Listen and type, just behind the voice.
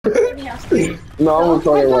No, I'm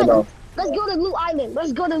recording right now. Let's go to Loot Island.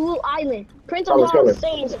 Let's go to Loot Island. Prince of Let's go.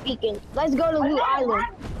 Insane speaking. Let's go to Loot Island.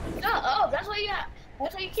 Shut up. That's why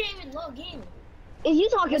you can't even log in. Is you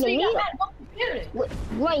talking to me?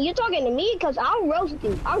 Wait, you talking to me? Cause I'll roast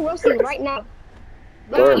you. I'll roast you right now.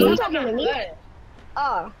 Word, You man. talking to me?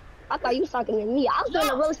 I thought you was talking to me. I was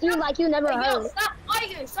gonna roast you like you never heard. Stop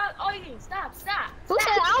arguing. Stop arguing. Stop. Who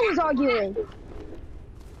said I was arguing?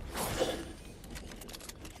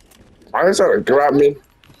 I just had to grab me.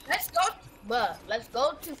 Let's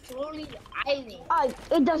go to Floating Island.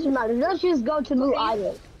 It doesn't matter. Let's just go to Loot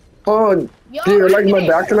Island. Oh, do you like my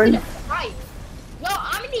backline? Yo,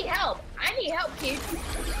 I need help. I need help, kids.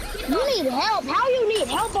 You need help? How you need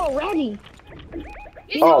help already?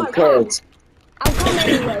 Oh, kids. I'm coming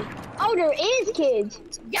anyway. Oh, there is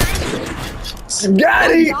kids. Got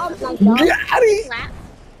it! Nice job. Got it!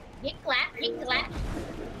 Get clap.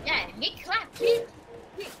 Yeah, get clap, kid.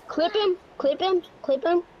 Clip him.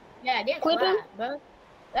 Yeah, get Clip him. clap, bro.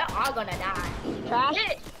 They're all gonna die. Trash.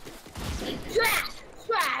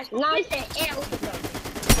 Trash. Nice. Get the hell.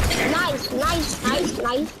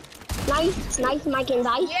 Nice, Mike and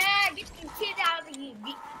Dice. Yeah, get some kids out of here.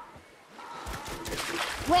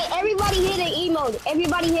 Wait, everybody hit an emote.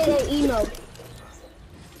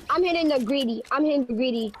 I'm hitting the greedy.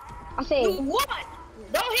 I say. What?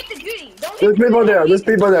 Don't hit the greedy. There's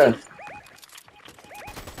people there.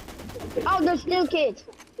 Oh, there's still kids.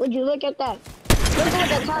 Would you look at that? Look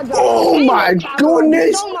at the charger. Oh my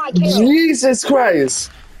goodness! Oh my kill. Jesus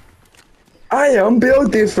Christ! I am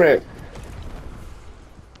built different.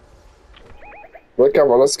 Look at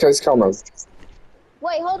let's guys come on.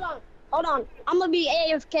 Wait, hold on. I'm gonna be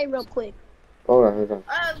AFK real quick. Hold on.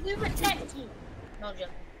 We protect you. No, Joe.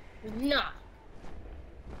 We're not.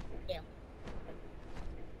 Yeah.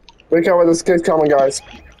 Look at this kid's coming, guys.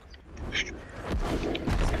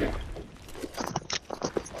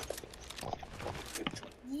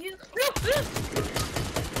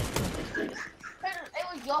 It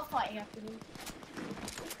was your fault, Anthony.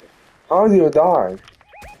 How do you die?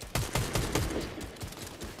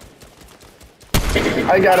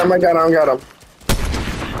 I got him.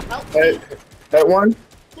 Help. Hit one.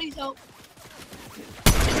 Please help.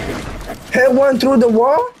 Hit one through the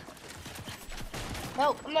wall?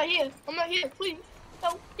 Help. I'm not here. Please.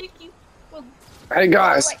 Help. Thank you. Hey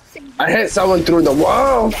guys, I hit someone through the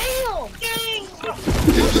wall. Damn. Dang.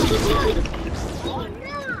 Oh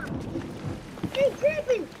no! Hey,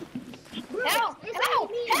 tripping! Help.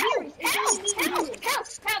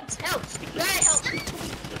 Guys, help.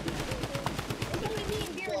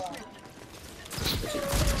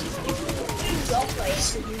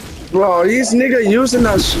 Bro, these niggas using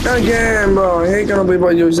that shit again, bro. Ain't gonna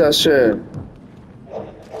people use that shit.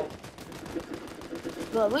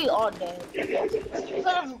 But we all dead.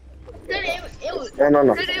 No.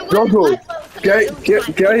 Goku, get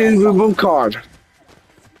his reboot card.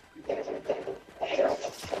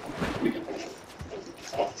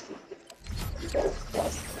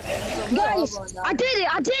 Guys, I did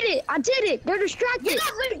it! They're distracted! Get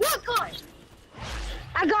up, reboot card.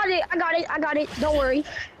 I got it! Don't worry.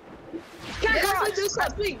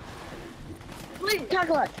 Please.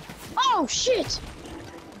 Kakarot. Oh, shit!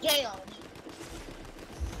 Damn.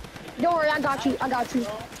 Don't worry, I got you.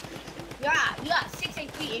 Yeah, you got 6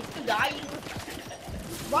 HP if you die.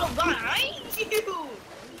 Bro, behind you.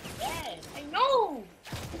 Yeah, I know.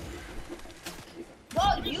 Bro,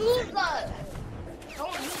 use the.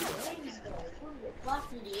 Don't use the wings though. Fly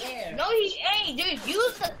through the air. No, he ain't, dude.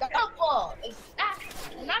 Use the double. It's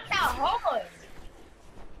not that hard.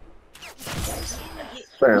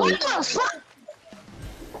 What the fuck?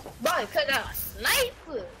 Bro, cause I'm a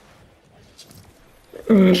sniper.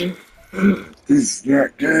 This is not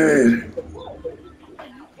good.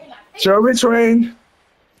 Shall we train?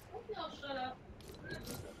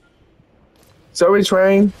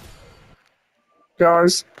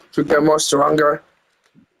 Guys, to get more stronger?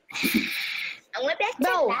 I went back to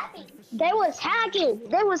No, they was hacking.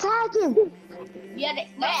 Yeah, they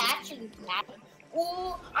actually hacking.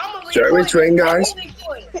 Ooh, I'm a Shall we train, guys?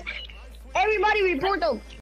 Everybody report them.